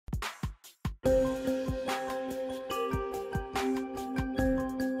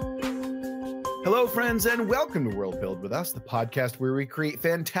Hello, friends, and welcome to World Build with Us, the podcast where we create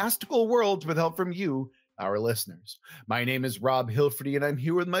fantastical worlds with help from you, our listeners. My name is Rob Hilferty, and I'm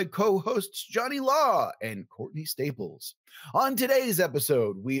here with my co-hosts, Johnny Law and Courtney Staples. On today's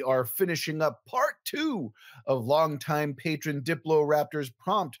episode, we are finishing up part 2 of longtime patron DiploRaptor's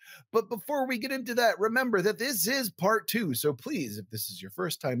prompt. But before we get into that, remember that this is part 2. So please, if this is your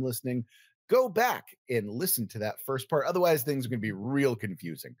first time listening, go back and listen to that first part. Otherwise, things are going to be real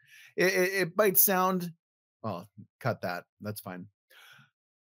confusing. It might sound, oh, cut that. That's fine.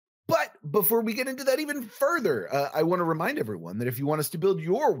 But before we get into that even further, I want to remind everyone that if you want us to build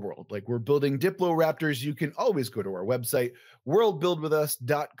your world, like we're building DiploRaptors, you can always go to our website,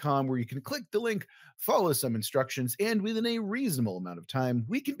 worldbuildwithus.com, where you can click the link, follow some instructions, and within a reasonable amount of time,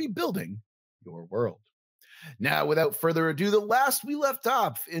 we can be building your world. Now, without further ado, the last we left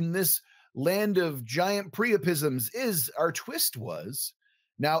off in this land of giant priapisms is our twist was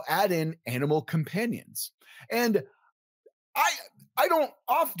now add in animal companions. And I don't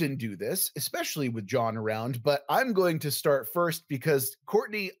often do this, especially with John around, but I'm going to start first because,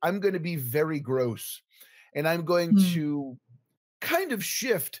 Courtney, I'm going to be very gross, and I'm going to kind of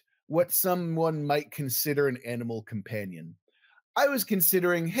shift what someone might consider an animal companion. I was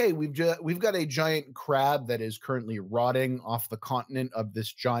considering, hey, we've got a giant crab that is currently rotting off the continent of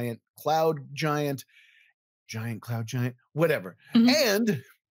this giant cloud giant, whatever.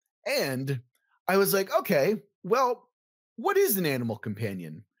 And I was like, okay, well, what is an animal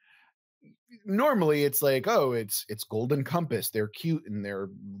companion? Normally it's like, oh, it's Golden Compass. They're cute and they're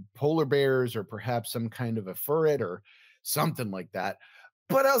polar bears or perhaps some kind of a furret or something like that.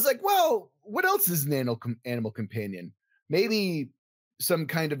 But I was like, well, what else is an animal companion? Maybe some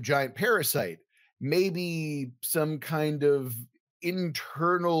kind of giant parasite, maybe some kind of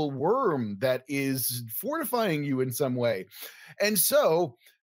internal worm that is fortifying you in some way. And so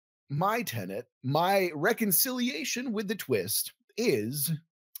my tenet, my reconciliation with the twist is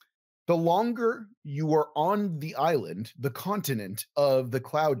the longer you are on the island, the continent of the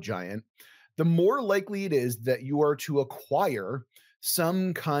cloud giant, the more likely it is that you are to acquire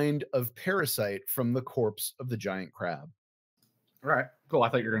some kind of parasite from the corpse of the giant crab. All right, cool. I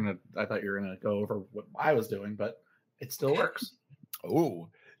thought you were gonna go over what I was doing, but it still works. Oh,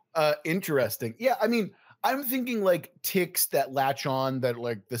 interesting. Yeah, I mean, I'm thinking like ticks that latch on that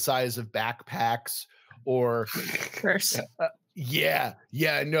like the size of backpacks, or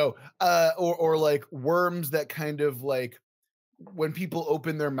or like worms that kind of like when people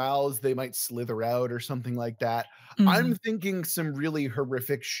open their mouths, they might slither out or something like that. I'm thinking some really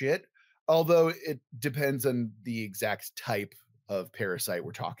horrific shit, although it depends on the exact type of parasite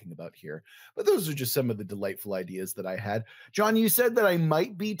we're talking about here. But those are just some of the delightful ideas that I had. John, you said that I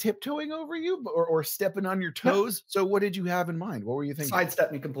might be tiptoeing over you or stepping on your toes. So what did you have in mind? What were you thinking?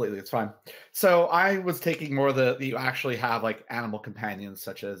 Sidestep me completely. It's fine. So I was taking more you actually have like animal companions,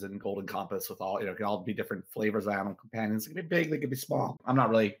 such as in Golden Compass with all, it can all be different flavors of animal companions. They can be big, they can be small. I'm not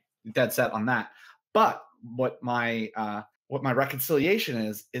really dead set on that. But what my reconciliation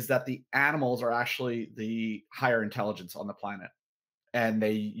is that the animals are actually the higher intelligence on the planet. And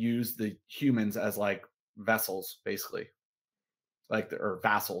they use the humans as like vessels, basically, or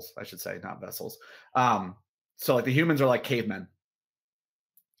vassals, I should say, not vessels. So like the humans are like cavemen.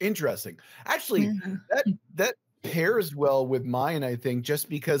 Interesting. Actually, that pairs well with mine, I think, just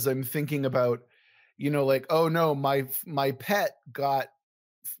because I'm thinking about, like, oh no, my pet got,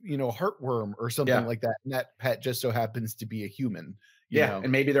 heartworm or something like that, and that pet just so happens to be a human. You know?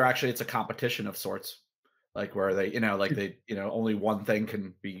 And maybe it's a competition of sorts. Like where they, only one thing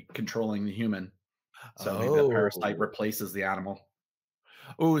can be controlling the human. So maybe the parasite replaces the animal.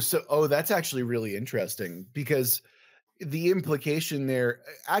 That's actually really interesting because the implication there,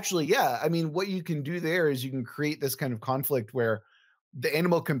 actually, I mean, what you can do there is you can create this kind of conflict where the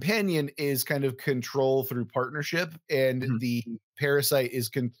animal companion is kind of control through partnership and the parasite is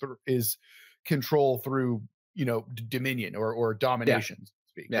control through, dominion or domination.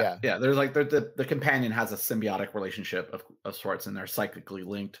 Yeah. There's like the companion has a symbiotic relationship of sorts, and they're psychically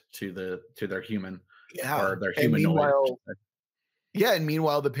linked to their human or their humanoid. And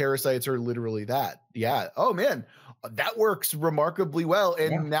meanwhile, the parasites are literally that. Yeah. Oh man, that works remarkably well,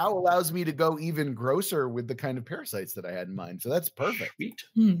 and now allows me to go even grosser with the kind of parasites that I had in mind. So that's perfect. Sweet.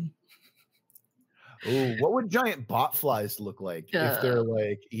 Oh, what would giant botflies look like if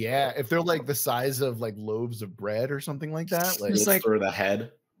they're like the size of like loaves of bread or something like that? Like for the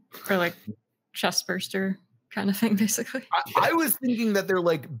head, or like chest burster kind of thing, basically. I was thinking that they're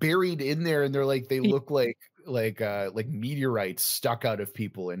like buried in there, and they look like meteorites stuck out of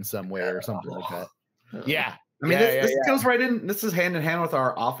people in some way or something like that. Yeah, I mean, this goes right in. This is hand in hand with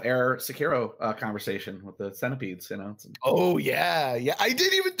our off-air Sekiro conversation with the centipedes. You know. Oh yeah. I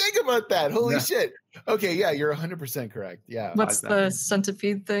didn't even think about that. Holy shit. Okay, yeah, you're 100% correct. Yeah. What's the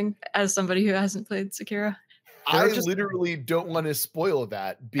centipede thing? As somebody who hasn't played Sekiro, I literally don't want to spoil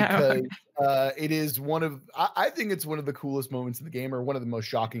that because it is one of. I think it's one of the coolest moments in the game, or one of the most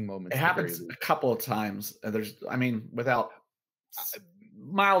shocking moments. It happens a couple of times. There's, I mean, without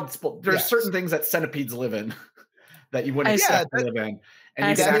mild. There's certain things that centipedes live in that you wouldn't expect to live in,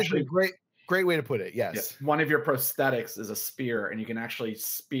 and you can actually great way to put it. Yes, one of your prosthetics is a spear, and you can actually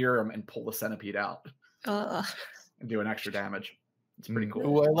spear them and pull the centipede out and do an extra damage. It's pretty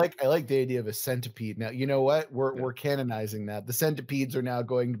cool. Well, I like the idea of a centipede. Now, you know what? We're canonizing that. The centipedes are now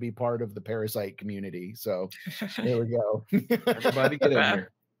going to be part of the parasite community. So there we go. Everybody get in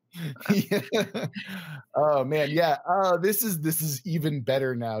here. Yeah. Oh man, yeah. This is even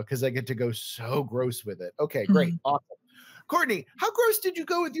better now because I get to go so gross with it. Okay, great. Awesome. Courtney, how gross did you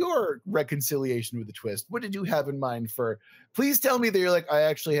go with your reconciliation with the twist? What did you have in mind for? Please tell me that you're like, I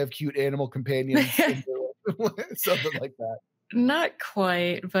actually have cute animal companions, something like that. Not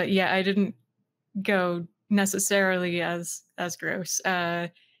quite, but yeah, I didn't go necessarily as gross.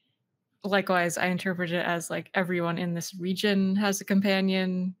 Likewise, I interpret it as like everyone in this region has a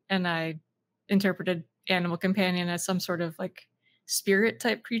companion, and I interpreted animal companion as some sort of like spirit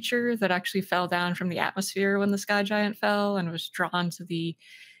type creature that actually fell down from the atmosphere when the sky giant fell and was drawn to the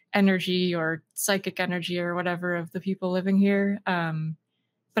energy or psychic energy or whatever of the people living here.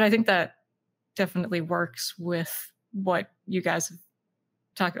 But I think that definitely works with what you guys have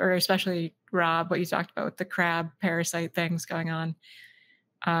talked, or especially Rob, what you talked about with the crab parasite things going on.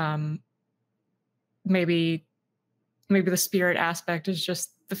 Maybe the spirit aspect is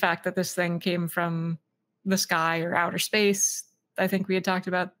just the fact that this thing came from the sky or outer space. I think we had talked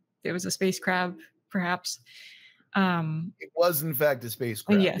about it was a space crab, perhaps. It was in fact a space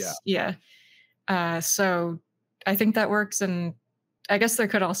crab. Yes, yeah. So I think that works, and I guess there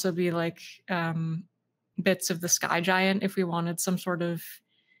could also be like bits of the sky giant if we wanted some sort of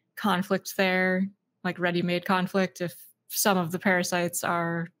conflict there, like ready-made conflict. If some of the parasites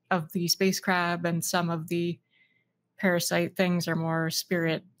are of the space crab and some of the parasite things are more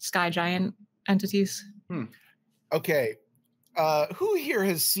spirit sky giant entities. Okay. Who here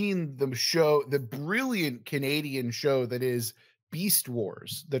has seen the brilliant Canadian show that is Beast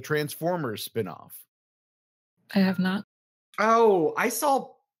Wars, the Transformers spinoff? I have not. Oh, I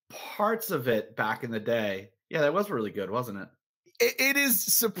saw parts of it back in the day. Yeah, that was really good, wasn't it? It is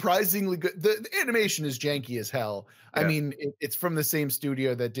surprisingly good. The animation is janky as hell. Yeah. I mean, it's from the same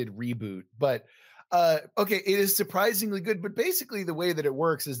studio that did Reboot, but okay, it is surprisingly good. But basically, the way that it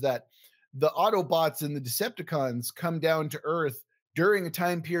works is that the Autobots and the Decepticons come down to Earth during a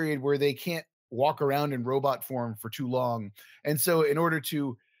time period where they can't walk around in robot form for too long. And so in order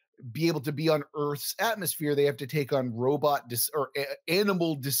to be able to be on Earth's atmosphere, they have to take on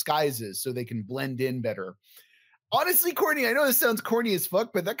animal disguises so they can blend in better. Honestly, Courtney, I know this sounds corny as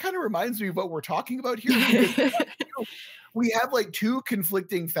fuck, but that kind of reminds me of what we're talking about here. We have like two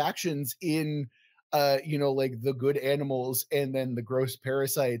conflicting factions in, like the good animals and then the gross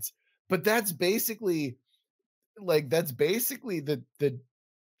parasites. But that's basically the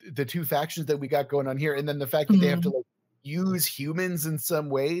two factions that we got going on here. And then the fact that they have to like use humans in some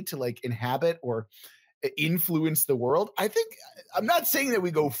way to like inhabit or influence the world. I think, I'm not saying that we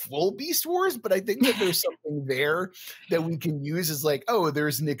go full Beast Wars, but I think that there's something there that we can use as like, oh,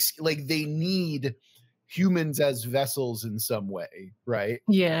 there's like they need humans as vessels in some way, right?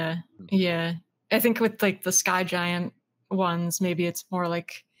 Yeah. I think with like the sky giant ones, maybe it's more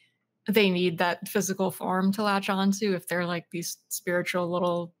like they need that physical form to latch onto if they're like these spiritual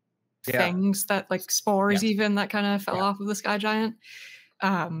little things that like spores even that kind of fell off of the sky giant.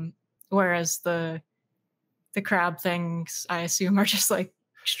 Whereas the crab things, I assume, are just like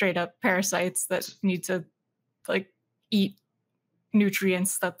straight up parasites that need to like eat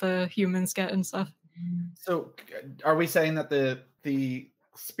nutrients that the humans get and stuff. So are we saying that the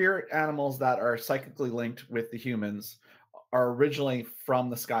spirit animals that are psychically linked with the humans are originally from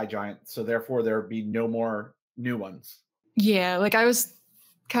the sky giant, so therefore there would be no more new ones? Yeah, like I was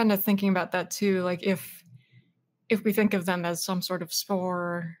kind of thinking about that too. Like if we think of them as some sort of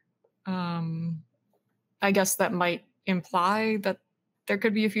spore, I guess that might imply that there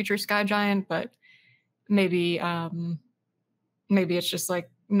could be a future sky giant, but maybe it's just like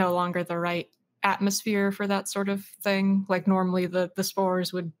no longer the right atmosphere for that sort of thing. Like normally the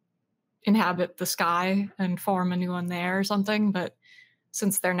spores would inhabit the sky and form a new one there or something, but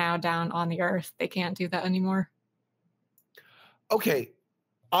since they're now down on the Earth, they can't do that anymore. Okay.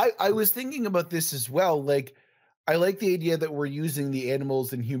 I was thinking about this as well. Like, I like the idea that we're using the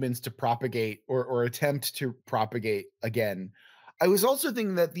animals and humans to propagate or attempt to propagate again. I was also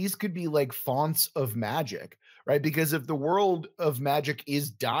thinking that these could be like fonts of magic, right? Because if the world of magic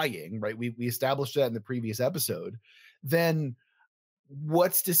is dying, right, we established that in the previous episode, then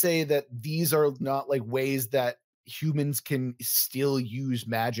what's to say that these are not like ways that humans can still use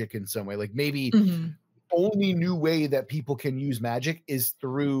magic in some way? Like maybe Mhm. only new way that people can use magic is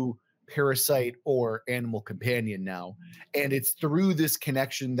through parasite or animal companion now, and it's through this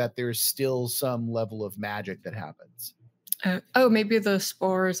connection that there's still some level of magic that happens. Oh, maybe the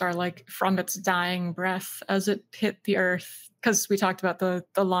spores are like from its dying breath as it hit the earth, because we talked about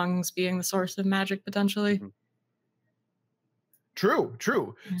the lungs being the source of magic potentially. Mhm. True.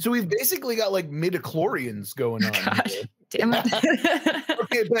 Yeah. So we've basically got like midichlorians going on Gosh, here. damn it.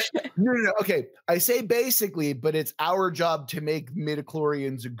 Okay, but no. Okay, I say basically, but it's our job to make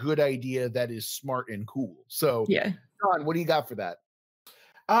midichlorians a good idea that is smart and cool. So, Yeah. John, what do you got for that?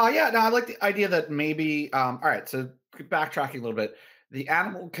 Yeah, no, I like the idea that maybe all right, so backtracking a little bit, the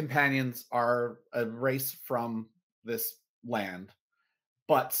animal companions are a race from this land,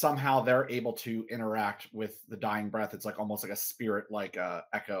 but somehow they're able to interact with the dying breath. It's like almost like a spirit, like a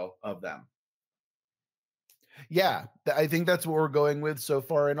echo of them. Yeah, I think that's what we're going with so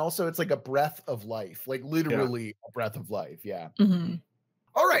far. And also, it's like a breath of life, like literally a breath of life. Yeah. Mhm.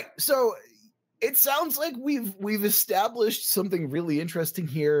 All right. So it sounds like we've established something really interesting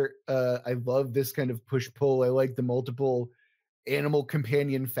here. I love this kind of push pull. I like the multiple animal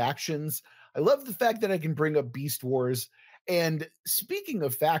companion factions. I love the fact that I can bring up Beast Wars. And speaking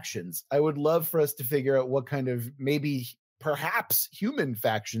of factions, I would love for us to figure out what kind of maybe perhaps human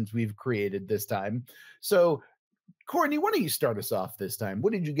factions we've created this time. So, Courtney, why don't you start us off this time?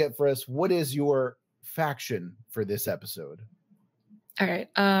 What did you get for us? What is your faction for this episode? All right.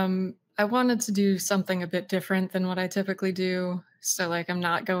 I wanted to do something a bit different than what I typically do. So like I'm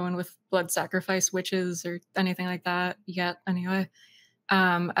not going with blood sacrifice witches or anything like that yet anyway.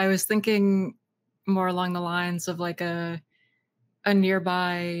 I was thinking more along the lines of like a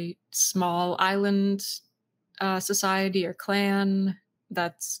nearby small island society or clan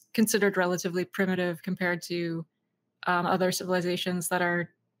that's considered relatively primitive compared to other civilizations that are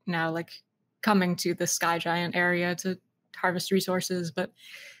now like coming to the sky giant area to harvest resources, but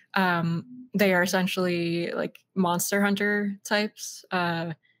they are essentially like monster hunter types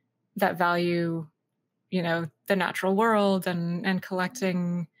that value, the natural world and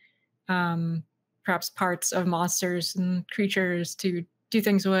collecting perhaps parts of monsters and creatures to do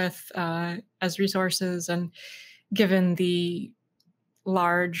things with as resources. And given the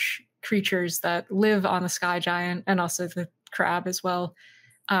large creatures that live on the sky giant and also the crab as well,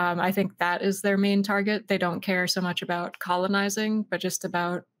 I think that is their main target. They don't care so much about colonizing, but just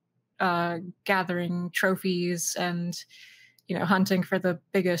about gathering trophies and hunting for the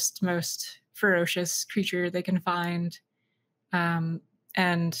biggest, most ferocious creature they can find. And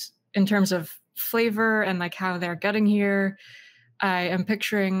in terms of flavor and like how they're getting here, I am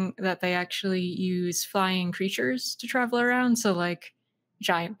picturing that they actually use flying creatures to travel around. So like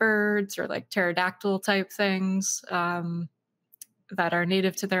giant birds or like pterodactyl type things that are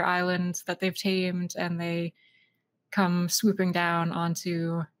native to their island that they've tamed, and they come swooping down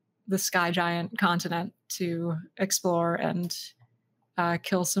onto the sky giant continent to explore and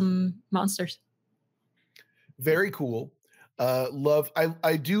kill some monsters. Very cool.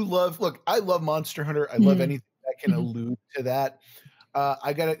 I do love, look, I love Monster Hunter. I love anything that can allude to that.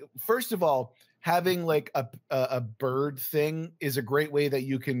 I gotta, first of all, having like a bird thing is a great way that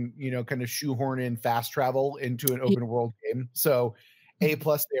you can, kind of shoehorn in fast travel into an open world game. So A+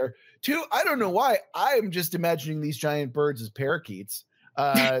 there. Two, I don't know why I'm just imagining these giant birds as parakeets.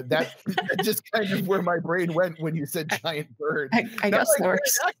 That's just kind of where my brain went when you said giant birds. I guess like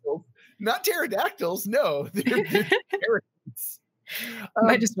works. Not pterodactyls. No, they're parakeets.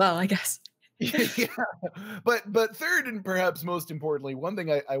 Might as well, I guess. Yeah, but third and perhaps most importantly, one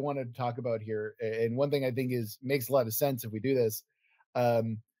thing I wanted to talk about here, and one thing I think makes a lot of sense if we do this.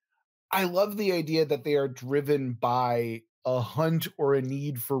 I love the idea that they are driven by a hunt or a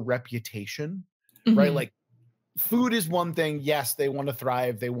need for reputation, right? Like food is one thing. Yes, they want to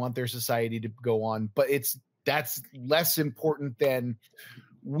thrive. They want their society to go on, but that's less important than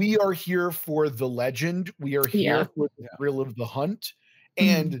we are here for the legend. We are here for the thrill of the hunt.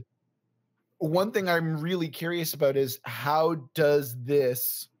 And one thing I'm really curious about is how does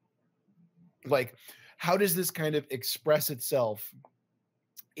this kind of express itself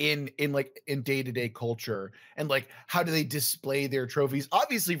in day-to-day culture, and like how do they display their trophies?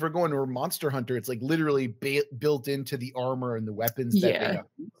 Obviously, if we're going to a monster hunter, it's like literally built into the armor and the weapons that they have,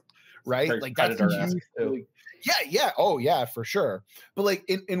 right? Very Like that's a Predator-esque, huge, too. like, yeah, oh yeah, for sure. But like,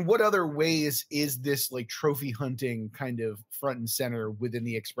 in what other ways is this like trophy hunting kind of front and center within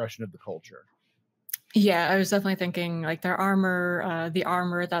the expression of the culture? Yeah, I was definitely thinking like their armor, the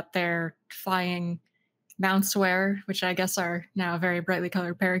armor that their flying mounts wear, which I guess are now very brightly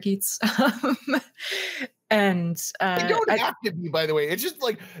colored parakeets. And They don't have to be, by the way. It's just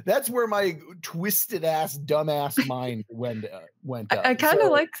like that's where my twisted ass, dumbass mind went up. I kind of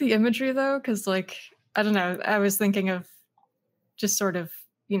So, like the imagery though, because like I don't know, I was thinking of just sort of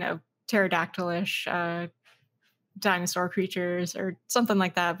pterodactylish dinosaur creatures or something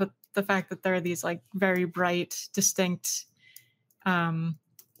like that. But the fact that there are these like very bright, distinct, kind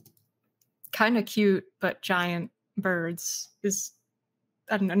of cute but giant birds is,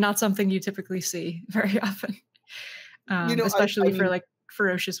 I don't know, not something you typically see very often, especially for like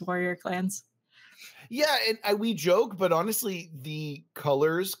ferocious warrior clans. Yeah, and we joke, but honestly, the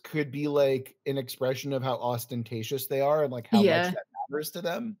colors could be like an expression of how ostentatious they are and like how much that matters to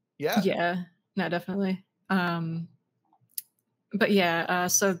them. Yeah, no, definitely. But yeah,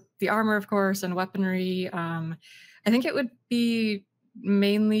 so the armor, of course, and weaponry. I think it would be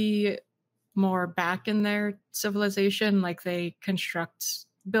mainly more back in their civilization, like they construct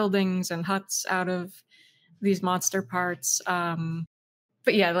buildings and huts out of these monster parts.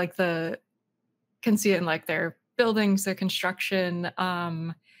 But yeah, like can see it in like their buildings, their construction,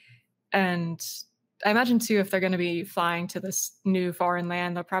 and I imagine too, if they're going to be flying to this new foreign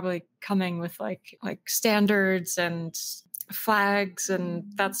land, they're probably coming with like standards and flags and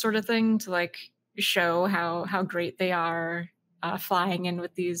that sort of thing to like show how great they are, flying in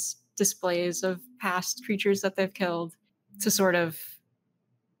with these displays of past creatures that they've killed to sort of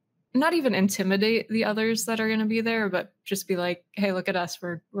not even intimidate the others that are going to be there, but just be like, hey, look at us,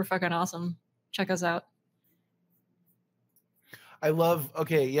 we're fucking awesome, check us out. I love,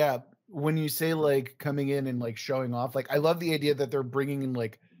 okay, yeah, when you say like coming in and like showing off, like I love the idea that they're bringing in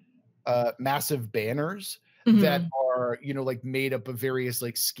like massive banners that are, like made up of various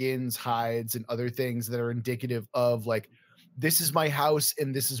like skins, hides, and other things that are indicative of like, this is my house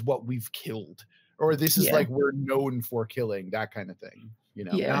and this is what we've killed, or this is like we're known for killing, that kind of thing.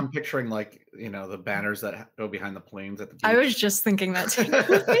 Yeah, I'm picturing like the banners that go behind the planes at the beach. I was just thinking that too.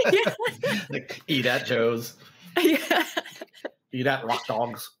 Like eat at Joe's. Yeah. Eat at Rock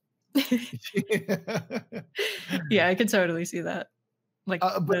Dogs. Yeah, I could totally see that. Like,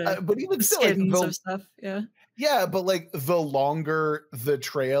 but even still, skins like, of stuff. Yeah. Yeah, but like the longer the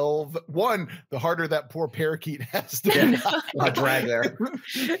trail, the harder that poor parakeet has to drag there.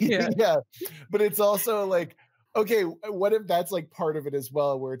 Yeah, but it's also like, okay, what if that's like part of it as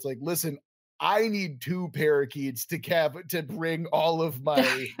well, where it's like, listen, I need 2 parakeets to bring all of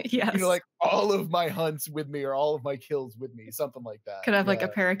my, like all of my hunts with me or all of my kills with me, something like that. Could have like a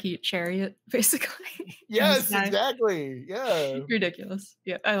parakeet chariot, basically. Yes, exactly. Yeah. Ridiculous.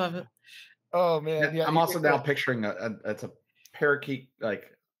 Yeah, I love it. Oh man, yeah. I'm also now picturing it's a parakeet like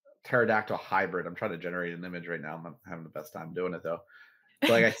pterodactyl hybrid. I'm trying to generate an image right now. I'm not having the best time doing it though. But,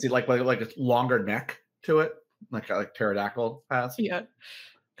 like I see like a longer neck to it, like pterodactyl has. Yeah.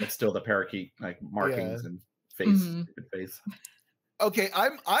 It's still the parakeet like markings and face, stupid face. Okay,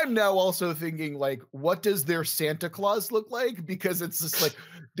 I'm now also thinking like, what does their Santa Claus look like? Because it's just like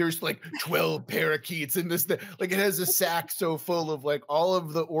there's like 12 parakeets in this like it has a sack so full of like all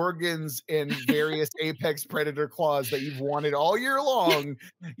of the organs and various apex predator claws that you've wanted all year long.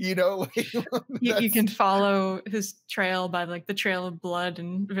 Like, you can follow his trail by like the trail of blood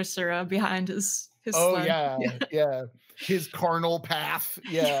and viscera behind his sled. Yeah. His carnal path.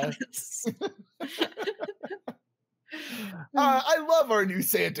 Yeah. Yes. I love our new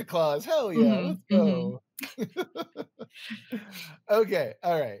Santa Claus. Hell yeah, let's go. Okay,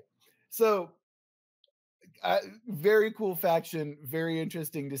 all right. So, very cool faction. Very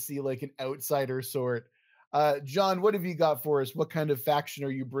interesting to see like an outsider sort. John, what have you got for us? What kind of faction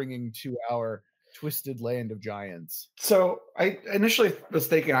are you bringing to our twisted land of giants? So I initially was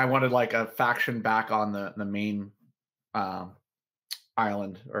thinking I wanted like a faction back on the main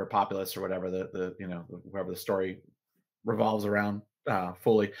island or populace or whatever the whoever the story revolves around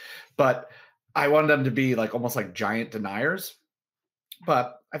fully, but I wanted them to be like almost like giant deniers.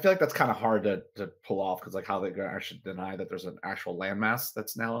 But I feel like that's kind of hard to pull off because like how they're going to actually deny that there's an actual landmass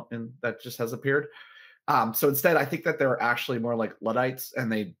that's now that just has appeared. So instead, I think that they're actually more like Luddites,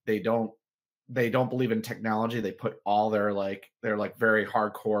 and they don't believe in technology. They put all their they're like very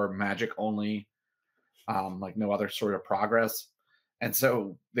hardcore magic only, like no other sort of progress, and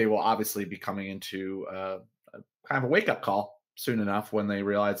so they will obviously be coming into kind of a wake-up call soon enough when they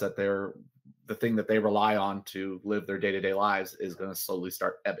realize that the thing that they rely on to live their day-to-day lives is going to slowly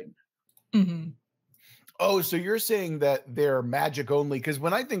start ebbing. Mhm. Oh, so you're saying that they're magic only? Because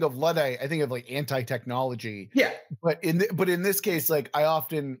when I think of Luddite, I think of like anti-technology. Yeah. But in this case, like I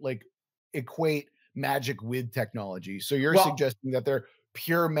often like equate magic with technology. So you're Well, suggesting that they're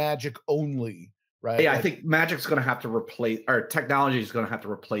pure magic only, right? yeah, I Like, think magic's going to have to replace, or technology is going to have to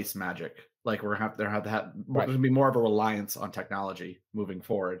replace magic. Like there's Right. going to be more of a reliance on technology moving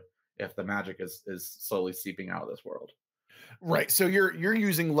forward if the magic is slowly seeping out of this world. right. So you're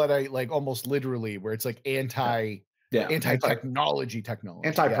using Luddite like almost literally, where it's like Yeah, anti-technology technology.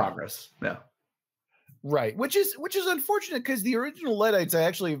 Yeah. progress. Yeah. Right, which is unfortunate because the original Luddites, I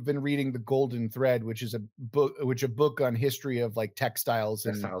actually have been reading the Golden Thread, which is a book on history of like textiles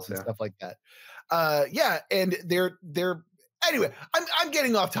and Textiles, yeah. stuff like that. Yeah, and they're anyway. I'm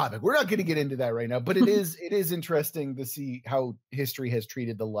getting off topic. We're not going to get into that right now, but it is interesting to see how history has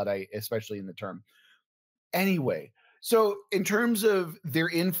treated the Luddite, especially in the term. Anyway, so in terms of their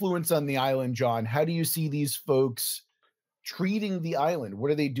influence on the island, John, how do you see these folks treating the island?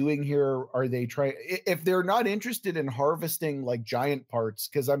 What are they doing here? Are they trying, if they're not interested in harvesting like giant parts,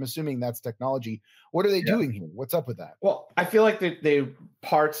 because I'm assuming that's technology, what are they doing here? What's up with that? Well, I feel like they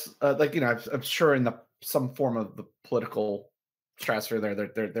parts like, you know, I'm sure in some form of the political stratosphere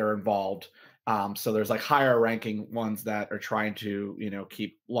they're involved. So there's like higher ranking ones that are trying to, you know,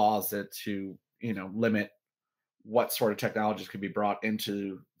 keep laws that to, you know, limit what sort of technologies can be brought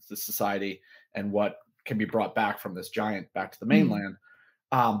into the society and what can be brought back from this giant back to the mainland.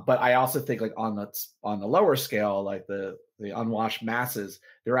 But I also think like on the lower scale, like the unwashed masses,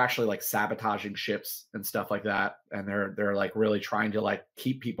 they're actually like sabotaging ships and stuff like that, and they're like really trying to like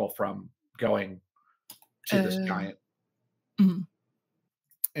keep people from going to this giant. Mhm.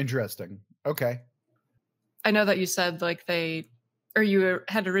 Interesting. Okay. I know that you said like you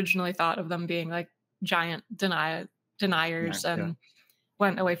had originally thought of them being like giant deniers and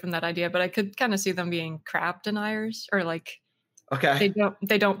went away from that idea, but I could kind of see them being crab deniers, or like Okay.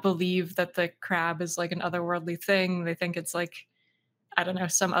 they don't believe that the crab is like an otherworldly thing. They think it's like, I don't know,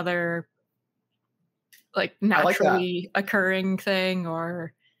 some other like naturally occurring thing,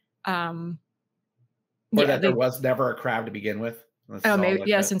 or or that there was never a crab to begin with. Oh,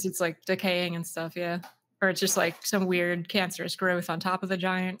 maybe since it's like decaying and stuff, or it's just like some weird cancerous growth on top of the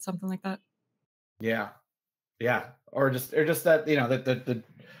giant, something like that. Yeah, or just that, you know, that the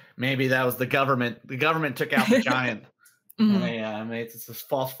maybe that was the government. The government took out the giant, and they made this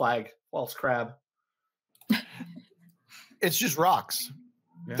false crab. It's just rocks.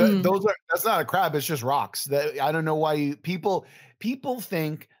 That's not a crab. It's just rocks. That I don't know why people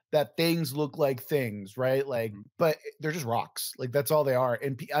think that things look like things, right? Like, but they're just rocks. Like that's all they are.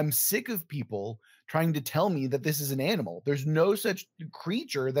 And I'm sick of people trying to tell me that this is an animal. There's no such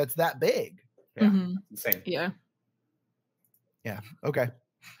creature that's that big. Yeah, insane. Yeah. Okay.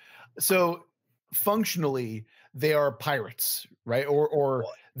 So functionally, they are pirates, right? Or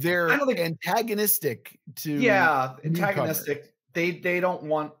they're antagonistic to. Yeah, antagonistic. They don't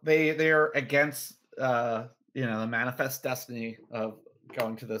want. They're against. You know, the manifest destiny of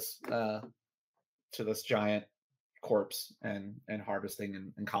going to this giant corpse and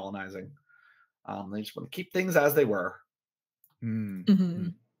harvesting and colonizing. They just want to keep things as they were.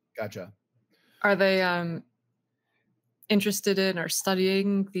 Gotcha. Are they interested in or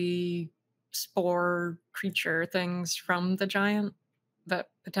studying the spore creature things from the giant that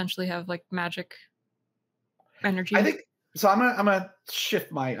potentially have like magic energy? I think so. I'm gonna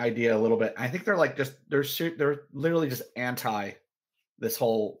shift my idea a little bit. I think they're like they're literally just anti this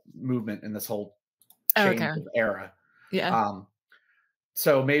whole movement and this whole change of era. Yeah.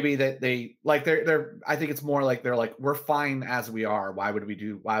 So maybe that they like they're I think it's more like they're like, we're fine as we are. Why would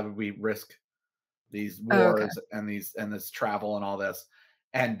we risk these wars and this travel and all this?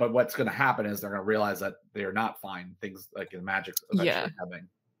 But what's going to happen is they're going to realize that they're not fine. Things like in magic eventually happening.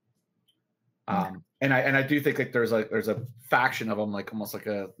 And I do think like there's a faction of them, like almost like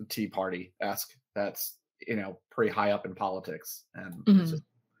a Tea Party-esque, that's, you know, pretty high up in politics and it's just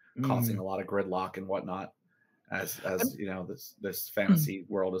causing a lot of gridlock and whatnot as you know, this fantasy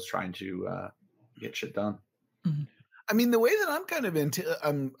world is trying to get shit done. I mean, the way that I'm kind of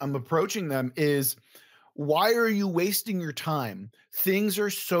I'm approaching them is, why are you wasting your time? Things are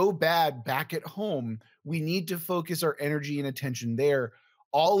so bad back at home. We need to focus our energy and attention there.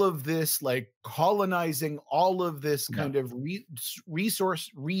 All of this, like colonizing, all of this kind of resource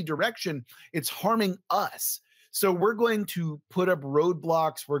redirection, it's harming us. So we're going to put up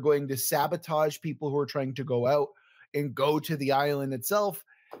roadblocks. We're going to sabotage people who are trying to go out and go to the island itself,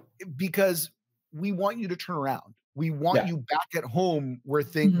 because we want you to turn around. We want you back at home where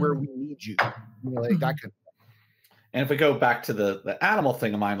we need you. You know, like that kind of thing. And if we go back to the animal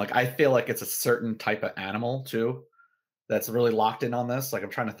thing of mine, like I feel like it's a certain type of animal too that's really locked in on this. Like I'm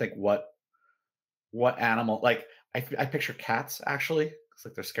trying to think what animal. Like I picture cats actually. It's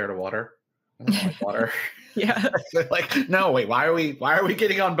like they're scared of water. I don't like water. Yeah. Like no, wait. Why are we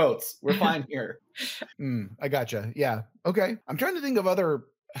getting on boats? We're fine here. I gotcha. Yeah. Okay. I'm trying to think of other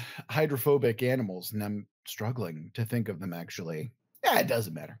hydrophobic animals, and I'm struggling to think of them actually. Yeah, it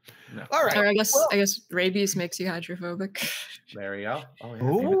doesn't matter. No. All right. Or I guess rabies makes you hydrophobic. There you go. Oh, yeah.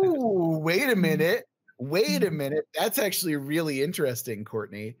 Oh, wait a minute. Wait a Mhm. minute. That's actually really interesting,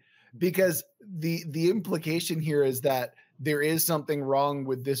 Courtney, because the implication here is that there is something wrong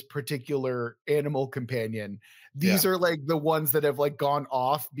with this particular animal companion. These are like the ones that have like gone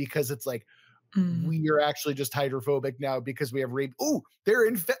off because it's like we are actually just hydrophobic now because we have rape. Oh,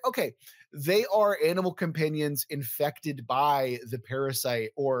 they're okay. They are animal companions infected by the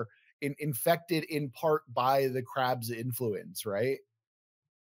parasite or infected in part by the crab's influence, right?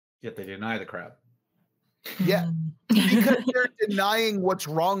 Yet they deny the crab. Yeah. Because they're denying what's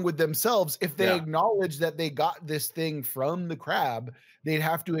wrong with themselves. If they Yeah. acknowledge that they got this thing from the crab, they'd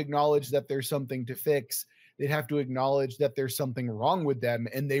have to acknowledge that there's something to fix. They'd have to acknowledge that there's something wrong with them,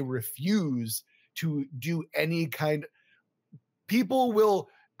 and they refuse to do any kind. People will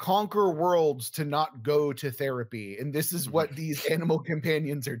conquer worlds to not go to therapy, and this is what these animal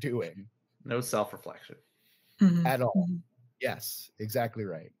companions are doing. No self-reflection at all. Yes, exactly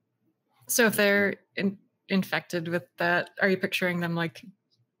right. So if they're infected with that, are you picturing them like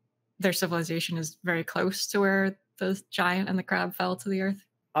their civilization is very close to where the giant and the crab fell to the earth?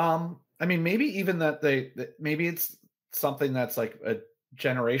 I mean, maybe even that maybe it's something that's like a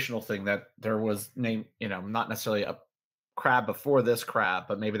generational thing, that there was not necessarily a crab before this crab,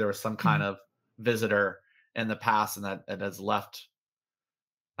 but maybe there was some kind of visitor in the past, and that it has left,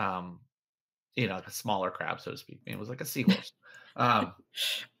 like a smaller crab, so to speak. It was like a seahorse.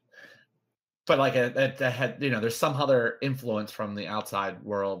 But like that had, there's some other influence from the outside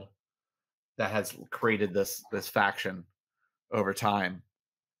world that has created this faction over time.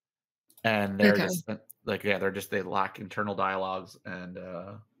 And they're just like, they lack internal dialogues and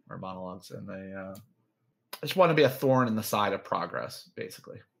or monologues, and they just want to be a thorn in the side of progress,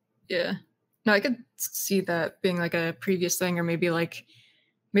 basically. Yeah. No, I could see that being like a previous thing, or maybe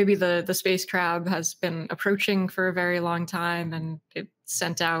the space crab has been approaching for a very long time, and it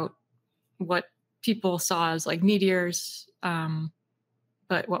sent out what people saw as like meteors,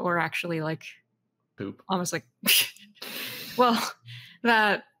 but what were actually like poop, almost like well,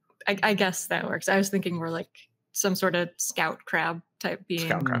 that I guess that works. I was thinking more like some sort of scout crab type being.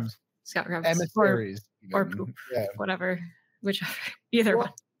 Scout crabs, emissaries, or poop, whatever, whichever, either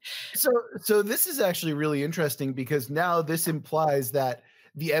one. So this is actually really interesting, because now this implies that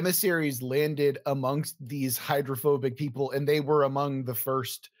the emissaries landed amongst these hydrophobic people, and they were among the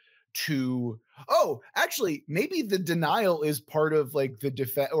first to. Oh, actually, maybe the denial is part of like the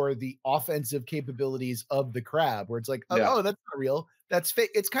defense or the offensive capabilities of the crab, where it's like, oh, that's not real, that's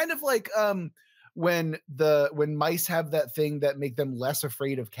fake. It's kind of like when mice have that thing that make them less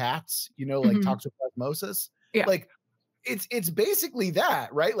afraid of cats, like toxoplasmosis. Yeah. Like it's basically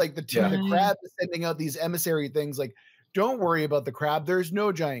that, right? Like the crab is sending out these emissary things like, don't worry about the crab, there's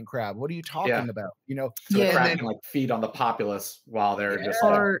no giant crab, what are you talking about? So the crab can like feed on the populace while they're just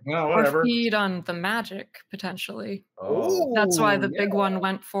or whatever, or feed on the magic potentially. Oh, that's why the big one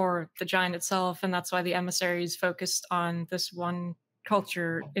went for the giant itself, and that's why the emissaries focused on this one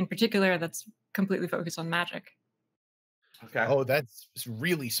culture in particular that's completely focused on magic. Okay. Oh, that's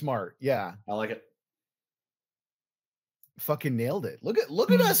really smart. Yeah, I like it. Fucking nailed it. Look at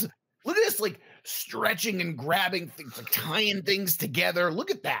us. Look at us, like stretching and grabbing things, like tying things together.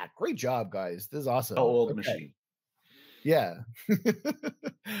 Look at that. Great job, guys. This is awesome. Old machine. Yeah.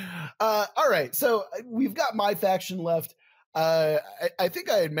 All right. So we've got my faction left. I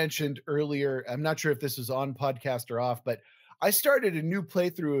think I had mentioned earlier, I'm not sure if this was on podcast or off, but I started a new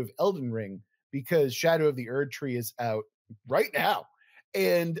playthrough of Elden Ring because Shadow of the Erd Tree is out right now.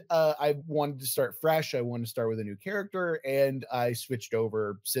 And I wanted to start fresh. I wanted to start with a new character, and I switched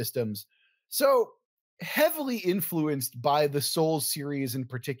over systems. So heavily influenced by the Souls series in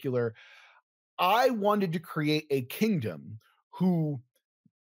particular, I wanted to create a kingdom who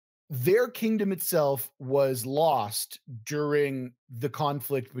their kingdom itself was lost during the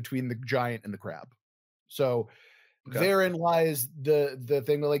conflict between the giant and the crab. So therein lies the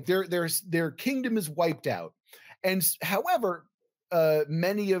thing, like their kingdom is wiped out. And however,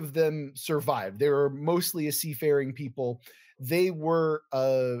 many of them survived. They were mostly a seafaring people. They were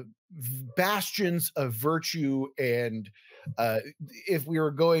bastions of virtue and if we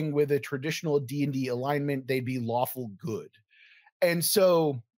were going with a traditional D&D alignment, they'd be lawful good. And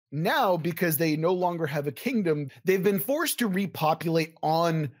so now, because they no longer have a kingdom, they've been forced to repopulate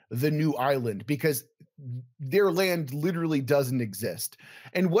on the new island because their land literally doesn't exist.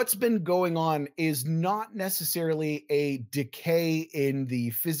 And what's been going on is not necessarily a decay in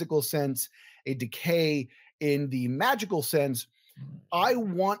the physical sense, a decay in the magical sense. I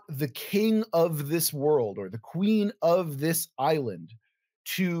want the king of this world or the queen of this island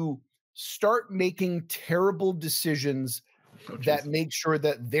to start making terrible decisions that make sure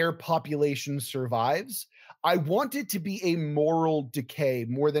that their population survives. I want it to be a moral decay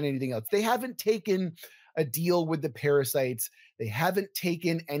more than anything else. They haven't taken a deal with the parasites. They haven't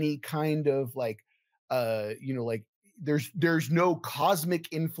taken any kind of like, like there's no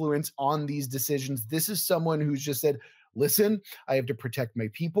cosmic influence on these decisions. This is someone who's just said, listen, I have to protect my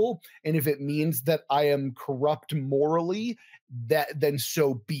people. And if it means that I am corrupt morally, then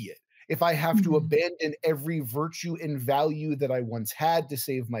so be it. If I have to abandon every virtue and value that I once had to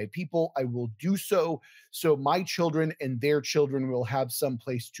save my people, I will do so. So my children and their children will have some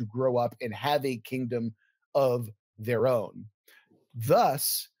place to grow up and have a kingdom of their own.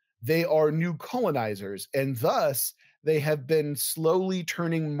 Thus, they are new colonizers, and thus they have been slowly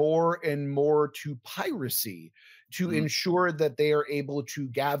turning more and more to piracy to ensure that they are able to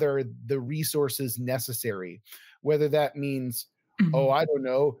gather the resources necessary, whether that means I don't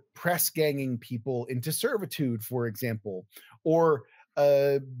know, press ganging people into servitude, for example, or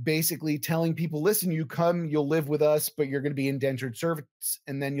basically telling people, listen, you come, you'll live with us, but you're going to be indentured servants,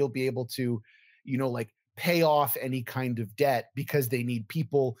 and then you'll be able to, like pay off any kind of debt because they need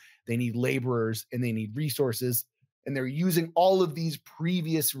people, they need laborers, and they need resources. And they're using all of these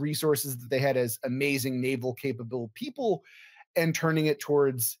previous resources that they had as amazing naval capable people and turning it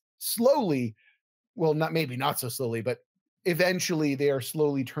towards slowly, well, maybe not so slowly, but eventually they are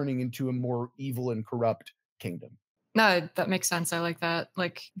slowly turning into a more evil and corrupt kingdom. No, that makes sense. I like that.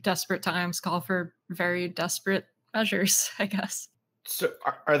 Like desperate times call for very desperate measures, I guess. So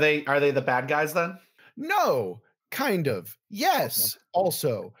are they the bad guys then? No, kind of. Yes,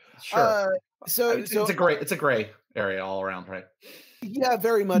 also. Sure. So it's a gray area all around, right? Yeah,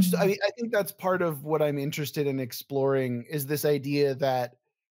 very much. I mean, I think that's part of what I'm interested in exploring is this idea that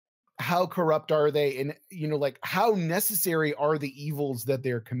how corrupt are they, and like how necessary are the evils that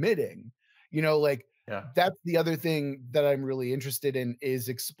they're committing? That's the other thing that I'm really interested in is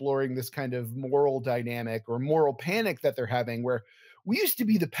exploring this kind of moral dynamic or moral panic that they're having, where we used to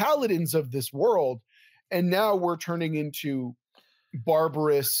be the paladins of this world, and now we're turning into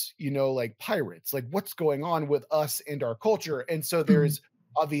barbarous, like pirates. Like, what's going on with us and our culture? And so there's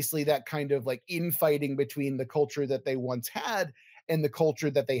obviously that kind of like infighting between the culture that they once had and the culture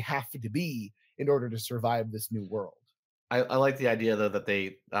that they have to be in order to survive this new world. I like the idea though that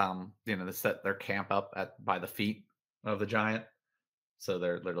they they set their camp up by the feet of the giant, so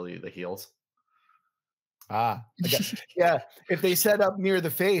they're literally the heels. Yeah. If they set up near the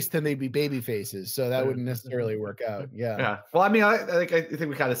face, then they'd be baby faces, so that wouldn't necessarily work out. Yeah. Well, I mean, I think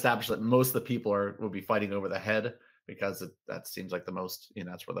we kind of established that most of the people will be fighting over the head because that seems like the most,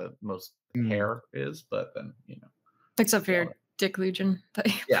 that's where the most hair is. But then except for your Dick Legion.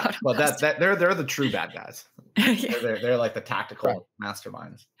 Yeah, well, they're the true bad guys. They're like the tactical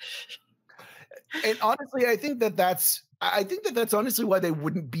masterminds. And honestly, I think that's honestly why they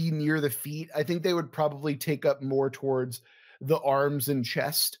wouldn't be near the feet. I think they would probably take up more towards the arms and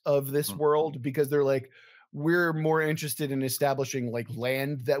chest of this world, because they're like, we're more interested in establishing like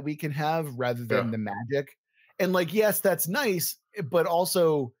land that we can have rather than the magic. And like, yes, that's nice, but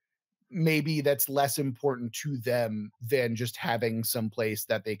also maybe that's less important to them than just having some place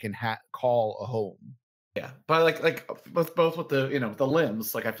that they can call a home. Yeah, but like both with the the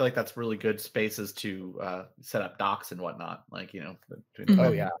limbs, like I feel like that's really good spaces to set up docks and whatnot. Like between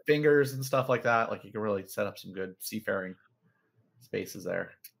the fingers and stuff like that. Like you can really set up some good seafaring spaces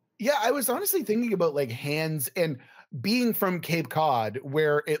there. Yeah, I was honestly thinking about like hands, and being from Cape Cod,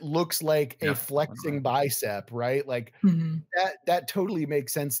 where it looks like a flexing bicep, right? Like that totally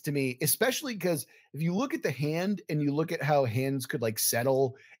makes sense to me, especially because if you look at the hand and you look at how hands could like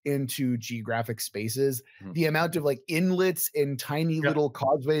settle into geographic spaces, the amount of like inlets and tiny little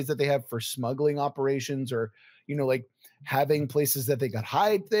causeways that they have for smuggling operations, or like having places that they could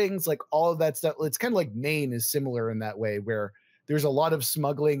hide things, like all of that stuff. It's kind of like Maine is similar in that way, where there's a lot of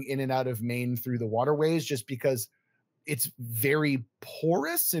smuggling in and out of Maine through the waterways, just because it's very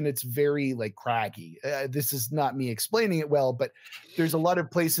porous and it's very like craggy. This is not me explaining it well, but there's a lot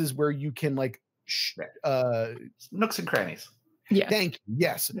of places where you can like nooks and crannies. Yeah. Thank you.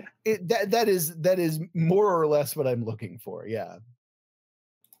 Yes. That is more or less what I'm looking for. Yeah.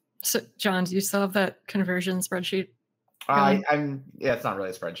 So, John, do you still have that conversion spreadsheet? Yeah, it's not really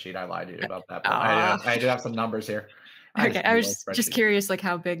a spreadsheet. I lied to you about that, but I do have some numbers here. Okay, I was just curious, like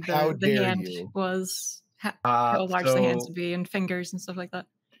how big How the dare hand you. was, how large the hands would be, and fingers and stuff like that.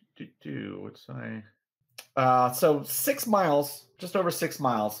 What's so 6 miles, just over 6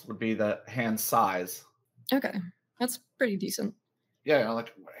 miles would be the hand size. Okay, that's pretty decent. Yeah,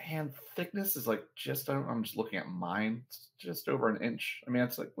 like hand thickness is like just, I'm just looking at mine, it's just over an inch. I mean,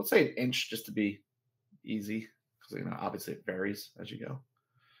 it's like, let's say an inch just to be easy, because obviously it varies as you go.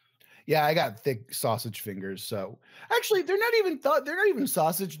 Yeah, I got thick sausage fingers. So actually, they're not even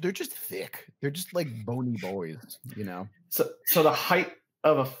sausage. They're just thick. They're just like bony boys, So the height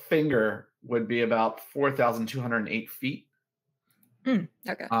of a finger would be about 4,208 feet. Okay.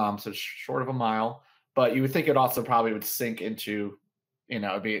 So it's short of a mile, but you would think it also probably would sink into,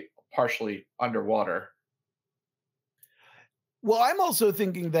 it'd be partially underwater. Well, I'm also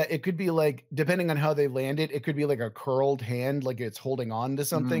thinking that it could be like, depending on how they land it could be like a curled hand, like it's holding on to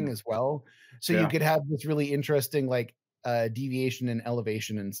something as well. So you could have this really interesting like deviation and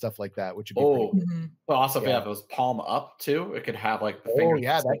elevation and stuff like that, which would be pretty cool. But also if it was palm up too, it could have like the fingers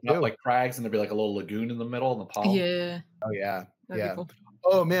up like crags, and there'd be like a little lagoon in the middle in the palm. Yeah. Oh yeah. That'd be cool.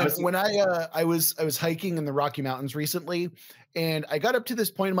 Oh man, when I was hiking in the Rocky Mountains recently, and I got up to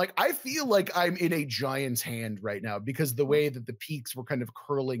this point, I'm like, I feel like I'm in a giant's hand right now, because the way that the peaks were kind of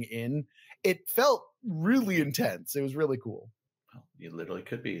curling in, it felt really intense. It was really cool. Well, you literally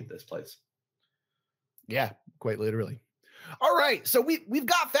could be this place. Yeah, quite literally. All right, so we've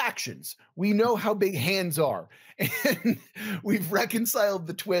got factions. We know how big hands are, and we've reconciled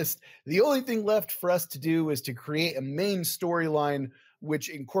the twist. The only thing left for us to do is to create a main storyline which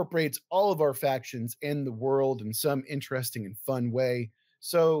incorporates all of our factions and the world in some interesting and fun way.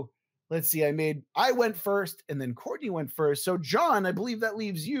 So let's see, I went first, and then Courtney went first. So John, I believe that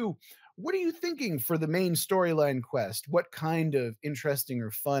leaves you. What are you thinking for the main storyline quest? What kind of interesting or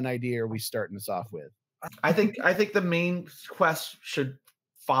fun idea are we starting us off with? I think the main quest should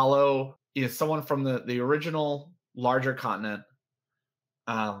follow someone from the original larger continent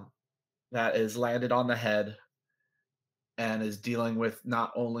that is landed on the head and is dealing with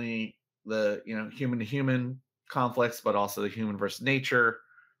not only the human to human conflicts, but also the human versus nature,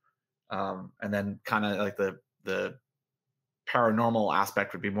 and then kind of like the paranormal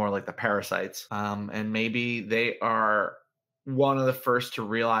aspect would be more like the parasites, and maybe they are one of the first to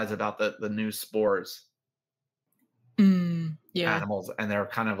realize about the new spores. Animals, and they're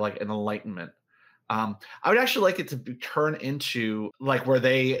kind of like an enlightenment. I would actually like it to turn into like where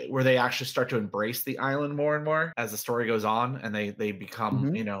they actually start to embrace the island more and more as the story goes on, and they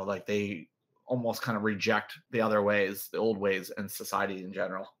become like they almost kind of reject the other ways, the old ways, and society in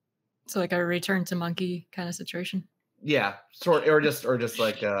general. So like a return to monkey kind of situation. Yeah, or just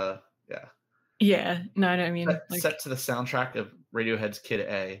like yeah. Yeah, no, I mean set to the soundtrack of Radiohead's Kid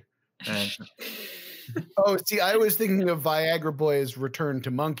A. And oh, see, I was thinking of Viagra Boy's Return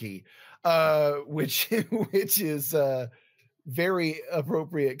to Monkey, which is very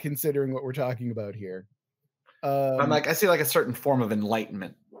appropriate considering what we're talking about here. I see like a certain form of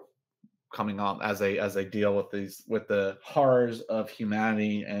enlightenment coming on as they deal with the horrors of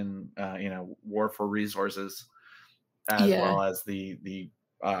humanity and war for resources, as well as the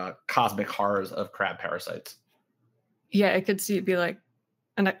cosmic horrors of crab parasites. Yeah, I could see it be like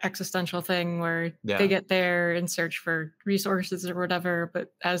an existential thing where they get there in search for resources or whatever,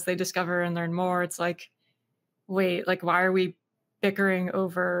 but as they discover and learn more, it's like, wait, like why are we bickering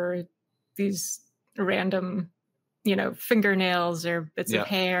over these random fingernails or bits of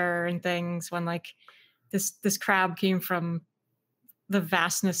hair and things, when like this crab came from the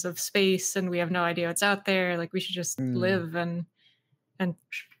vastness of space and we have no idea what's out there. Like we should just live and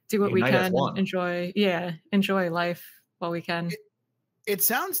do what we can and enjoy life while we can. It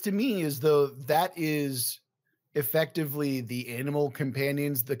sounds to me as though that is effectively the animal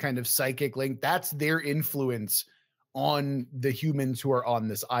companions, the kind of psychic link. That's their influence on the humans who are on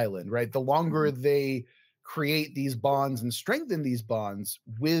this island, right? The longer they create these bonds and strengthen these bonds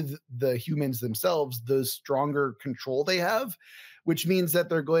with the humans themselves, the stronger control they have, which means that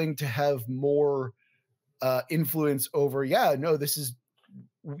they're going to have more influence over, this is,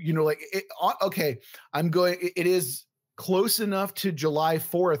 okay, it is close enough to July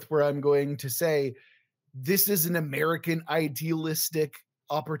 4th where I'm going to say this is an American idealistic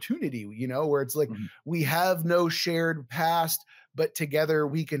opportunity, where it's like we have no shared past, but together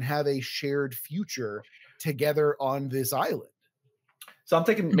we can have a shared future together on this island. So I'm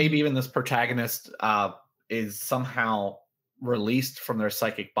thinking maybe even this protagonist is somehow released from their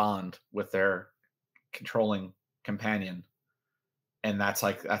psychic bond with their controlling companion, and that's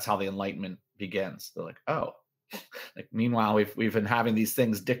how the Enlightenment begins. They're like, oh, like meanwhile we've been having these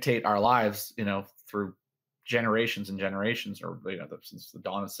things dictate our lives, through generations and generations, or since the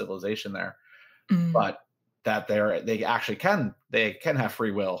dawn of civilization there. But that they actually can have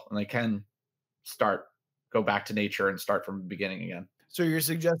free will, and they can go back to nature and start from the beginning again. So you're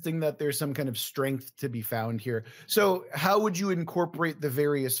suggesting that there's some kind of strength to be found here. So how would you incorporate the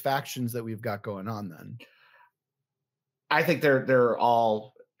various factions that we've got going on then? I think they're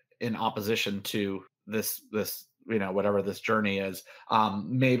all in opposition to this whatever this journey is.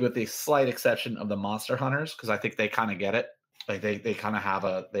 Maybe with the slight exception of the monster hunters, because I think they kind of get it. Like they kind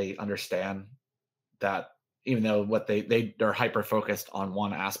of they understand that, even though they're hyper focused on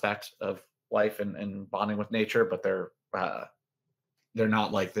one aspect of life and bonding with nature, but they're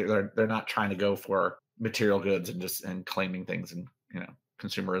not like they're not trying to go for material goods and claiming things and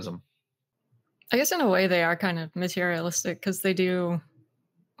consumerism. I guess in a way they are kind of materialistic, because they do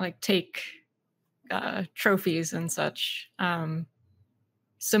like take trophies and such.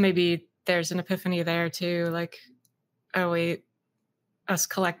 So maybe there's an epiphany there too, like, oh wait, us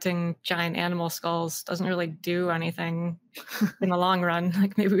collecting giant animal skulls doesn't really do anything in the long run.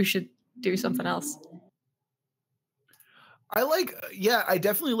 Like maybe we should do something else. I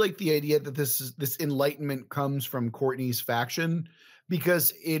definitely like the idea that this Enlightenment comes from Courtney's faction,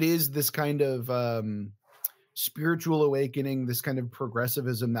 because it is this kind of spiritual awakening, this kind of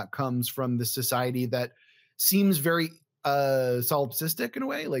progressivism that comes from the society that seems very solipsistic in a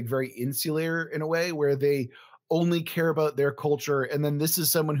way, like very insular in a way, where they only care about their culture. And then this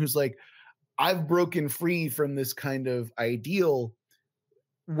is someone who's like, I've broken free from this kind of ideal.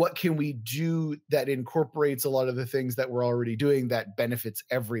 What can we do that incorporates a lot of the things that we're already doing that benefits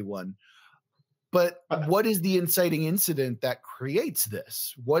everyone? But what is the inciting incident that creates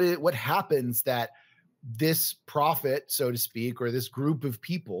this? What happens that this prophet, so to speak, or this group of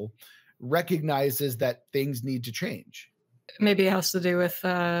people recognizes that things need to change? Maybe it has to do with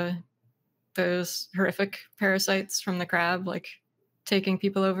those horrific parasites from the crab, like taking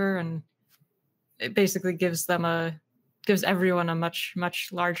people over, and it basically gives everyone a much, much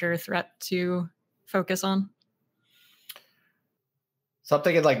larger threat to focus on. So I'm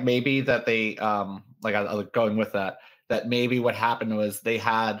thinking like maybe that they I was going with that maybe what happened was they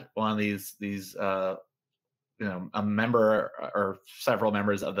had one of these a member or several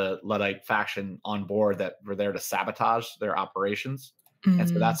members of the Luddite faction on board that were there to sabotage their operations. And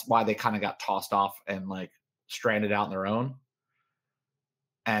so that's why they kind of got tossed off and like stranded out on their own.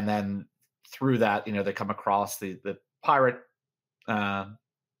 And then through that, they come across the pirate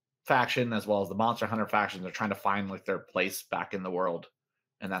faction as well as the monster hunter faction. They're trying to find like their place back in the world.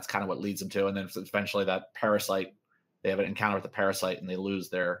 And that's kind of what leads them to. And then eventually that parasite, they have an encounter with the parasite and they lose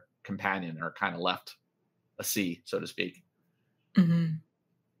their companion, or kind of left a sea, so to speak. Mm-hmm.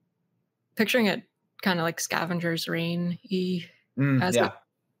 Picturing it kind of like Scavenger's Reign-y.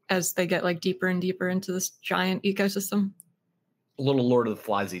 As they get like deeper and deeper into this giant ecosystem. A little Lord of the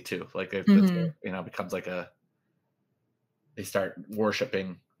Flies-y too. Like it becomes like they start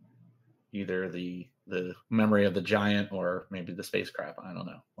worshiping either the memory of the giant or maybe the space crab. I don't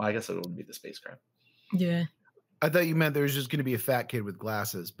know. Well, I guess it wouldn't be the space crab. Yeah. I thought you meant there was just going to be a fat kid with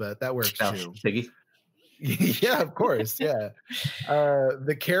glasses, but that works too. Piggy. Yeah, of course. Yeah.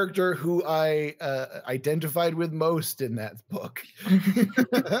 The character who I identified with most in that book.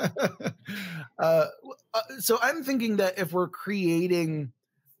 So I'm thinking that if we're creating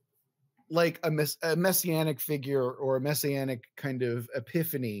like a messianic figure or a messianic kind of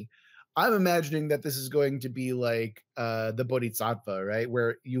epiphany, I'm imagining that this is going to be like the Bodhisattva, right?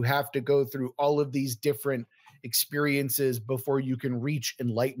 Where you have to go through all of these different experiences before you can reach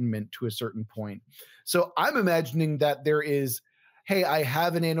enlightenment to a certain point. So I'm imagining that there is, hey, I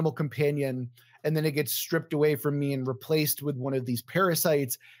have an animal companion, and then it gets stripped away from me and replaced with one of these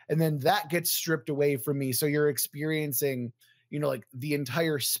parasites, and then that gets stripped away from me. So you're experiencing, like the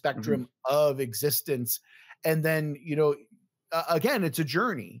entire spectrum of existence. And then, again, it's a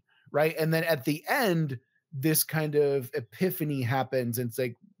journey, right? And then at the end, this kind of epiphany happens. And it's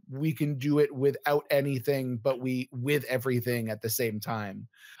like, we can do it without anything, but with everything at the same time.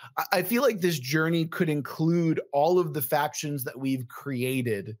 I feel like this journey could include all of the factions that we've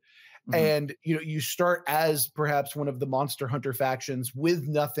created. And, you start as perhaps one of the monster hunter factions with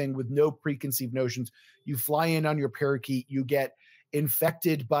nothing, with no preconceived notions. You fly in on your parakeet, you get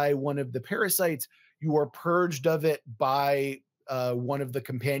infected by one of the parasites, you are purged of it by one of the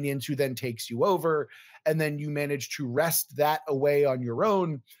companions who then takes you over, and then you manage to wrest that away on your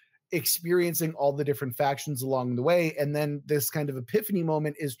own. experiencing all the different factions along the way. And then this kind of epiphany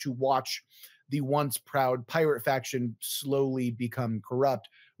moment is to watch the once proud pirate faction slowly become corrupt,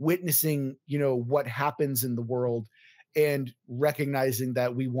 witnessing, you know, what happens in the world and recognizing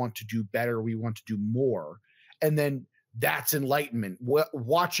that we want to do better, we want to do more. And then that's enlightenment,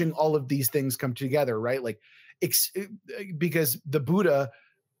 watching all of these things come together, right? Like, because the Buddha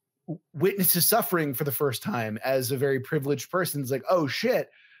witnesses suffering for the first time as a very privileged person. It's like, oh shit,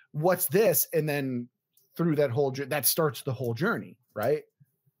 what's this? And then through that whole that starts the whole journey, right?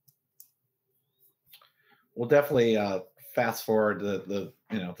 We'll definitely fast forward the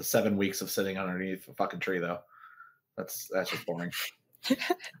 7 weeks of sitting underneath a fucking tree, though. That's just boring.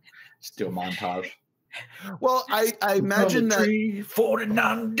 Just do a montage. Well, I imagine that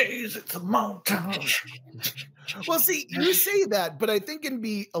 49 days, it's a montage. Well, see, you say that, but I think it'd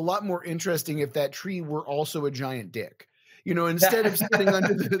be a lot more interesting if that tree were also a giant dick. You know, instead of sitting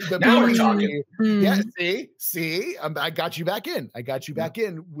under the now we're talking. Yeah, see, I got you back in. I got you back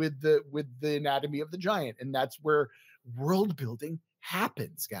in with the anatomy of the giant, and that's where world building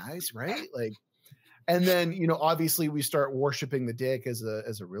happens, guys. Right? Like, and then, you know, obviously we start worshiping the dick as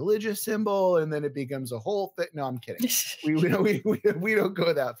a religious symbol, and then it becomes a whole thing. No, I'm kidding. We don't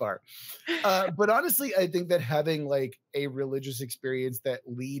go that far. But honestly, I think that having like a religious experience that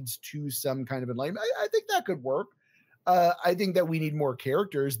leads to some kind of enlightenment, I think that could work. I think that we need more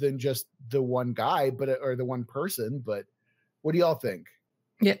characters than just the one guy, or the one person. But what do y'all think?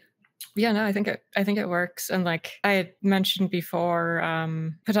 Yeah, no, I think it works. And like I had mentioned before,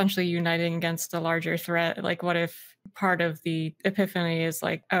 potentially uniting against a larger threat. Like, what if part of the epiphany is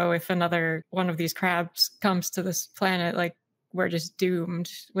like, oh, if another one of these crabs comes to this planet, like we're just doomed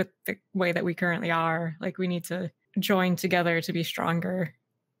with the way that we currently are. Like, we need to join together to be stronger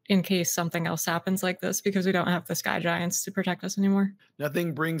in case something else happens like this, because we don't have the sky giants to protect us anymore.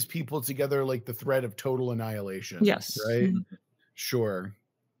 Nothing brings people together like the threat of total annihilation. Yes. Right? Mm-hmm. Sure.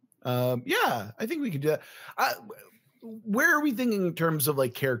 Yeah, I think we could do that. Where are we thinking in terms of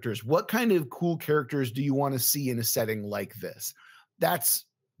like characters? What kind of cool characters do you want to see in a setting like this? That's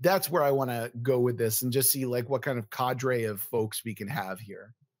where I want to go with this, and just see like what kind of cadre of folks we can have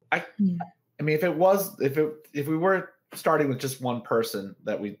here. I mean, if we were starting with just one person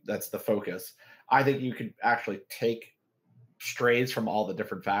that's the focus, I think you could actually take strays from all the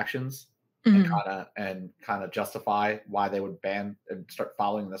different factions. Mm-hmm. and kind of justify why they would ban and start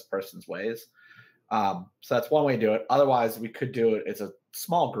following this person's ways. So that's one way to do it. Otherwise, we could do it as a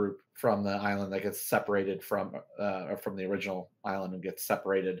small group from the island that gets separated from the original island and gets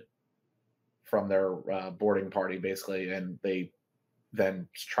separated from their boarding party, basically, and they then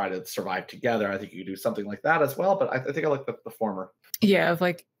try to survive together. I think you could do something like that as well, but I think I like the former. Yeah, of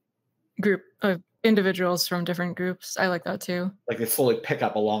like group of individuals from different groups. I like that too. Like they slowly pick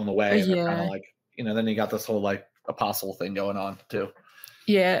up along the way. And kind of like, you know, then you got this whole like apostle thing going on too.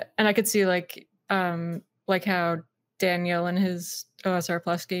 Yeah, and I could see like how Daniel in his OSR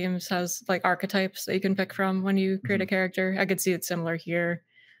Plus games has like archetypes that you can pick from when you create a character. I could see it similar here.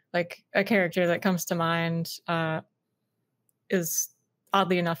 Like a character that comes to mind is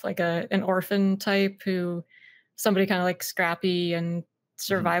oddly enough like an orphan type, who somebody kind of like scrappy and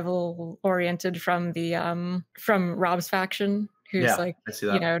survival oriented from Rob's faction, who's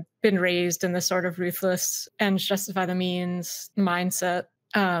been raised in this sort of ruthless ends justify the means mindset,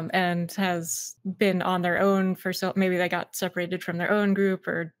 and has been on their own maybe they got separated from their own group,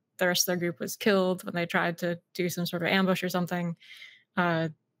 or the rest of their group was killed when they tried to do some sort of ambush or something,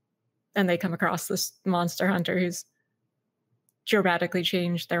 and they come across this monster hunter who's dramatically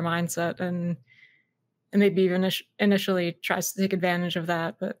changed their mindset and maybe even initially tries to take advantage of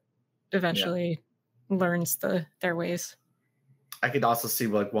that, but eventually learns their ways. I could also see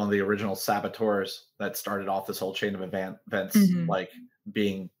like one of the original saboteurs that started off this whole chain of events, like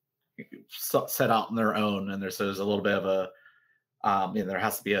being set out on their own. And there's a little bit of there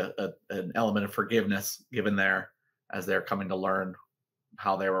has to be an element of forgiveness given there as they're coming to learn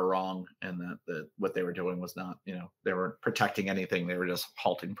how they were wrong, and that what they were doing was not, they weren't protecting anything. They were just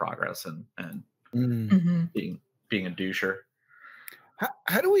halting progress and being a doucher.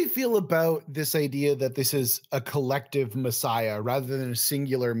 How do we feel about this idea that this is a collective messiah rather than a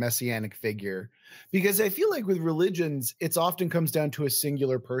singular messianic figure? Because I feel like with religions, it's often comes down to a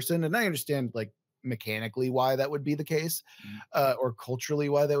singular person. And I understand like mechanically why that would be the case, or culturally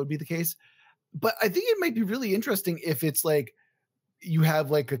why that would be the case. But I think it might be really interesting if it's like you have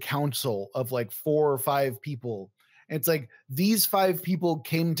like a council of like 4 or 5 people. And it's like these 5 people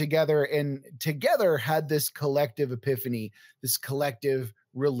came together and together had this collective epiphany, this collective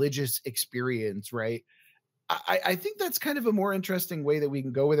religious experience, right? I think that's kind of a more interesting way that we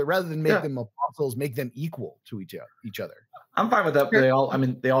can go with it, rather than make them apostles, make them equal to each other. I'm fine with that.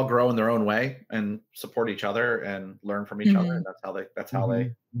 They all grow in their own way and support each other and learn from each other, and that's how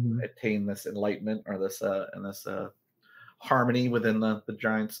they attain this enlightenment or this harmony within the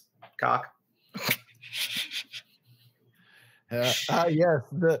giant's cock. Yes,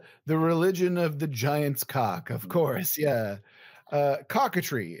 the religion of the giant's cock, of course. Yeah,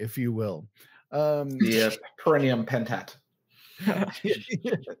 cockatry, if you will. The perennium pentat.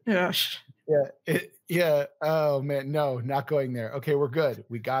 Yeah. Oh man, no, not going there. Okay, we're good.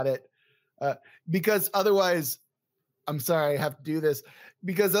 We got it. Because otherwise, I'm sorry, I have to do this.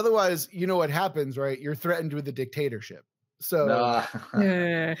 Because otherwise, you know what happens, right? You're threatened with a dictatorship. So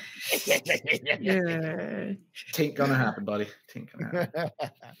Tain't gonna happen, buddy. Tain't gonna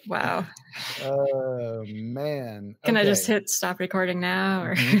happen. Wow. Oh man. Can I just hit stop recording now?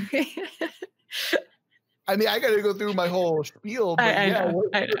 Or I mean, I got to go through my whole spiel. But I know.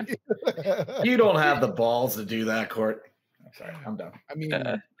 You don't have the balls to do that, Court. I'm sorry. I'm done. I mean,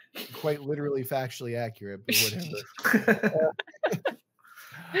 quite literally factually accurate, but whatever.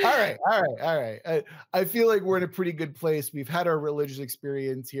 All right. I feel like we're in a pretty good place. We've had our religious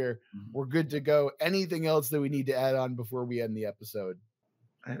experience here. We're good to go. Anything else that we need to add on before we end the episode?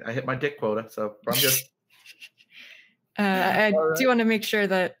 I hit my dick quota, so I'm good. I do want to make sure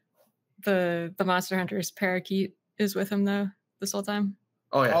that the monster hunter's parakeet is with him though this whole time.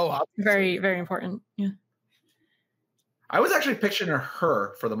 Oh yeah. Oh, very, very important. Yeah. I was actually picturing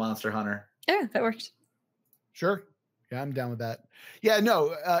her for the monster hunter. Yeah, that works. Sure. Yeah, I'm down with that. Yeah,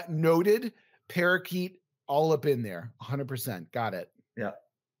 no, noted. Parakeet all up in there. 100%. Got it. Yeah.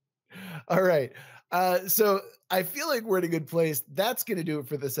 All right. So I feel like we're in a good place. That's going to do it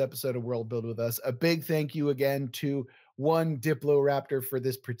for this episode of World Build with Us. A big thank you again to DiploRaptor for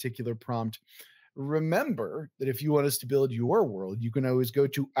this particular prompt. Remember that if you want us to build your world, you can always go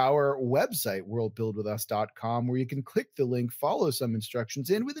to our website, worldbuildwithus.com, where you can click the link, follow some instructions,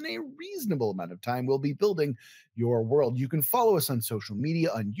 and within a reasonable amount of time, we'll be building your world. You can follow us on social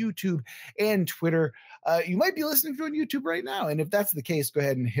media, on YouTube and Twitter. You might be listening to on YouTube right now. And if that's the case, go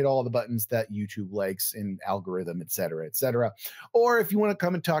ahead and hit all the buttons that YouTube likes and algorithm, et cetera, et cetera. Or if you want to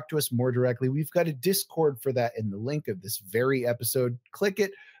come and talk to us more directly, we've got a Discord for that in the link of this very episode. Click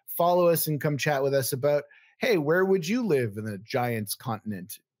it. Follow us and come chat with us about, hey, where would you live in the Giants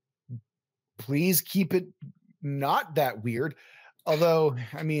continent? Please keep it not that weird. Although,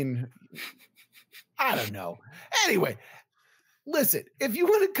 I mean, I don't know. Anyway, listen, if you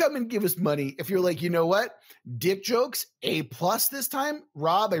want to come and give us money, if you're like, you know what? Dick jokes, A+ this time.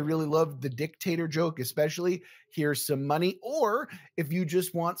 Rob, I really loved the dictator joke, especially. Here's some money. Or if you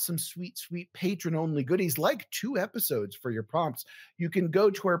just want some sweet, sweet patron-only goodies, like 2 episodes for your prompts, you can go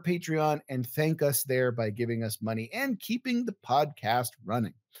to our Patreon and thank us there by giving us money and keeping the podcast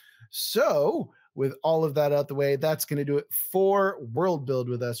running. So with all of that out the way, that's going to do it for World Build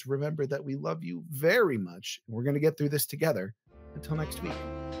with Us. Remember that we love you very much. We're going to get through this together. Until next week.